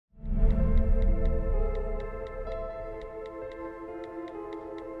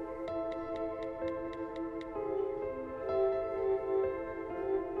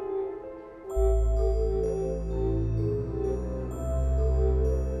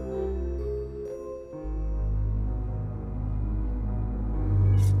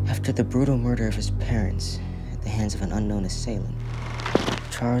After the brutal murder of his parents at the hands of an unknown assailant,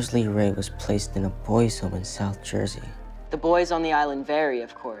 Charles Lee Ray was placed in a boys' home in South Jersey. The boys on the island vary,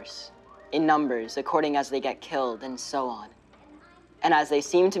 of course, in numbers according as they get killed and so on. And as they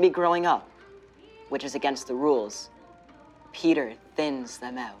seem to be growing up, which is against the rules, Peter thins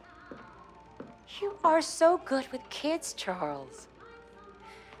them out. You are so good with kids, Charles.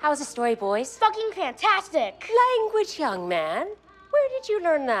 How's the story, boys? Fucking fantastic! Language, young man. Where did you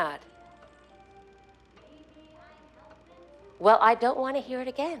learn that? Well, I don't want to hear it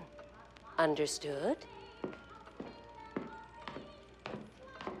again. Understood?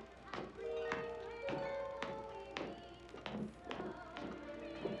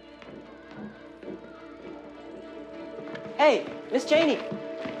 Hey, Miss Janey!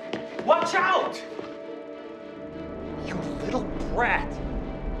 Watch out! You little brat!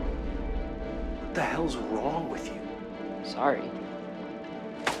 What the hell's wrong with you? Sorry.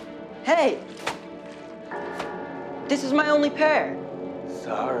 Hey! This is my only pair.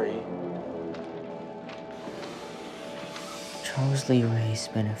 Sorry. Charles Lee Ray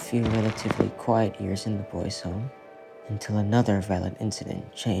spent a few relatively quiet years in the boys' home until another violent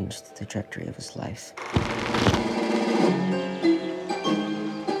incident changed the trajectory of his life.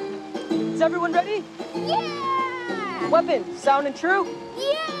 Is everyone ready? Yeah! Weapons, sound and true?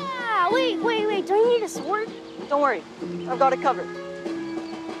 Yeah! Wait, do I need a sword? Don't worry, I've got it covered.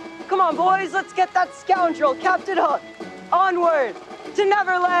 Come on, boys, let's get that scoundrel, Captain Hook, onward to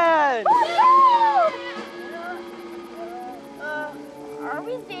Neverland! Are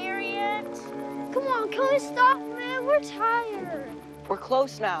we there yet? Come on, can we stop, man? We're tired. We're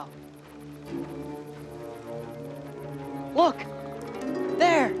close now. Look,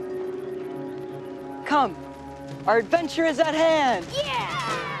 there. Come, our adventure is at hand. Yeah!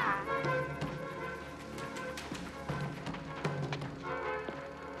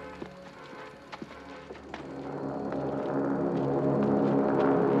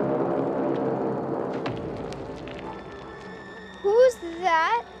 Who's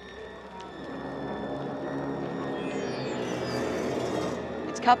that?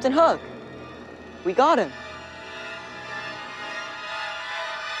 It's Captain Hook. We got him.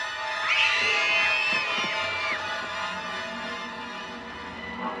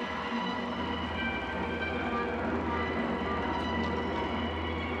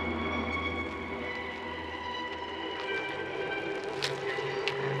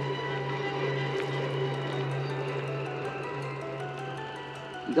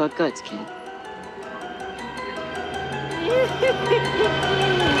 You got guts, kid.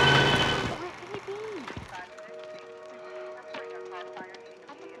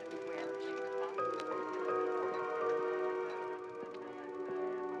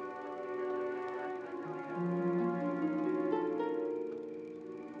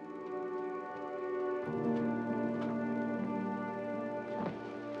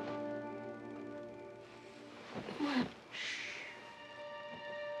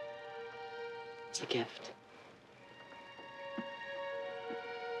 It's a gift.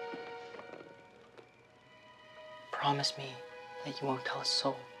 Promise me that you won't tell a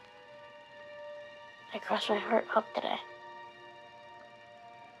soul. I crossed my heart up today.